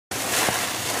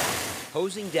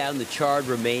Hosing down the charred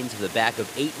remains of the back of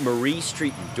 8 Marie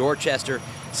Street in Dorchester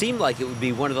seemed like it would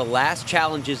be one of the last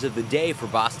challenges of the day for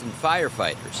Boston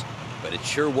firefighters, but it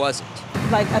sure wasn't.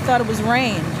 Like, I thought it was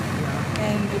rain,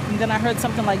 and then I heard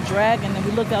something like drag, and then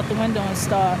we looked out the window and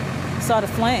saw the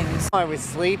flames. I was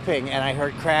sleeping and I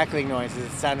heard crackling noises.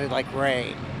 It sounded like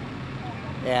rain.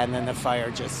 And then the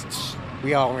fire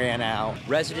we all ran out.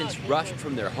 Residents rushed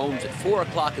from their homes at 4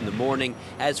 o'clock in the morning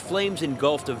as flames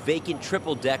engulfed a vacant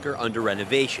triple-decker under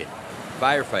renovation.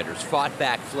 Firefighters fought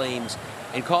back flames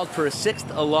and called for a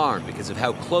 6th alarm because of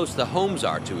how close the homes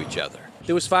are to each other.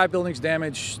 There was 5 buildings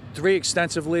damaged, 3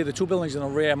 extensively. The 2 buildings in the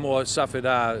rear more suffered,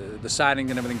 the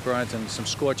siding and everything burnt, and some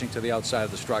scorching to the outside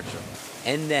of the structure.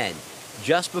 And then,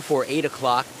 just before 8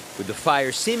 o'clock, with the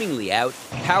fire seemingly out,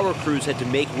 power crews had to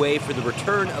make way for the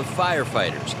return of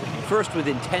firefighters, first with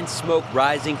intense smoke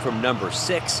rising from number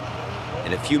 6,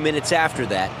 and a few minutes after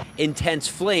that, intense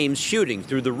flames shooting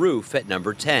through the roof at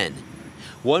number 10.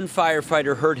 One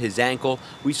firefighter hurt his ankle.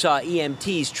 We saw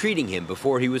EMTs treating him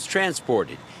before he was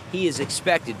transported. He is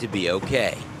expected to be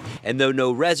okay. And though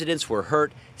no residents were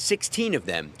hurt, 16 of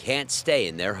them can't stay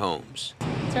in their homes.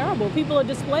 Terrible. People are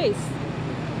displaced.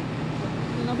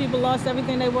 You know, people lost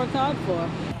everything they worked hard for.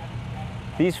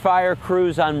 These fire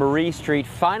crews on Marie Street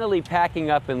finally packing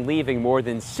up and leaving more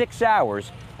than 6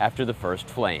 hours after the first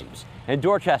flames. In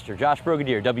Dorchester, Josh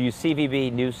Brigadier,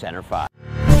 WCVB News Center 5.